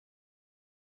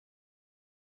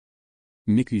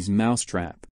Mickey's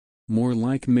Mousetrap. More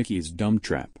like Mickey's Dumb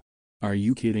Trap. Are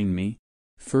you kidding me?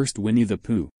 First Winnie the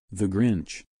Pooh, the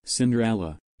Grinch,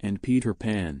 Cinderella, and Peter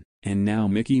Pan, and now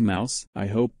Mickey Mouse? I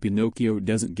hope Pinocchio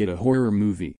doesn't get a horror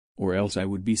movie, or else I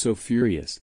would be so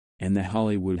furious. And the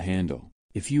Hollywood Handle,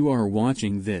 if you are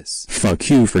watching this, fuck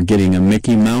you for getting a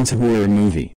Mickey Mouse horror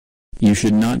movie. You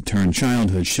should not turn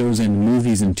childhood shows and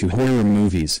movies into horror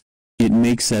movies. It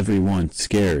makes everyone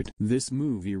scared. This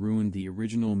movie ruined the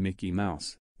original Mickey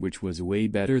Mouse, which was way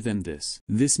better than this.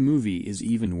 This movie is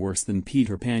even worse than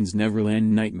Peter Pan's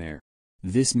Neverland Nightmare.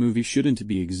 This movie shouldn't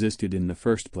be existed in the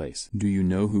first place. Do you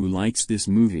know who likes this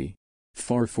movie?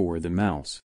 Farfor the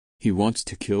Mouse. He wants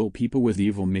to kill people with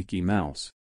evil Mickey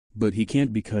Mouse. But he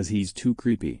can't because he's too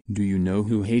creepy. Do you know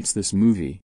who hates this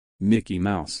movie? Mickey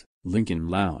Mouse, Lincoln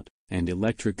Loud, and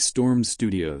Electric Storm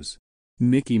Studios.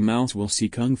 Mickey Mouse will see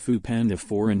Kung Fu Panda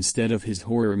 4 instead of his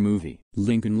horror movie.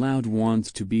 Lincoln Loud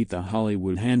wants to beat the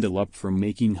Hollywood Handle up for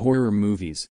making horror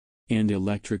movies. And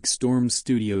Electric Storm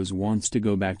Studios wants to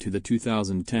go back to the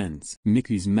 2010s.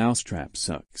 Mickey's Mousetrap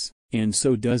sucks, and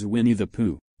so does Winnie the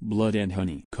Pooh, Blood and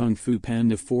Honey. Kung Fu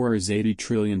Panda 4 is 80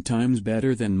 trillion times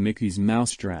better than Mickey's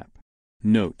Mousetrap.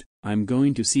 Note, I'm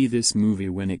going to see this movie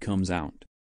when it comes out.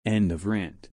 End of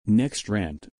rant. Next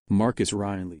rant, Marcus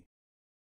Riley.